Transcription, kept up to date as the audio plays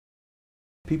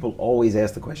People always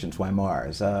ask the questions, why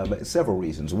Mars? But several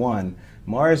reasons. One,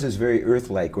 Mars is very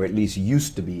Earth-like, or at least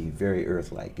used to be very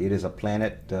Earth-like. It is a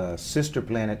planet, sister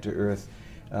planet to Earth.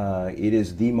 It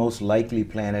is the most likely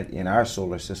planet in our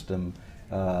solar system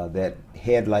that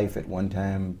had life at one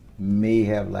time, may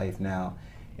have life now,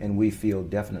 and we feel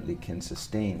definitely can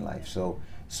sustain life.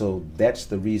 So that's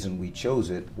the reason we chose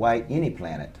it. Why any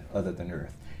planet other than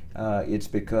Earth? It's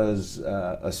because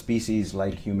a species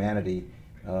like humanity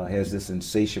has this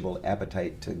insatiable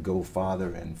appetite to go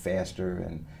farther and faster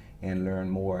and learn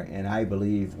more. And I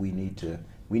believe we need to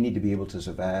be able to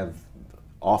survive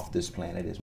off this planet as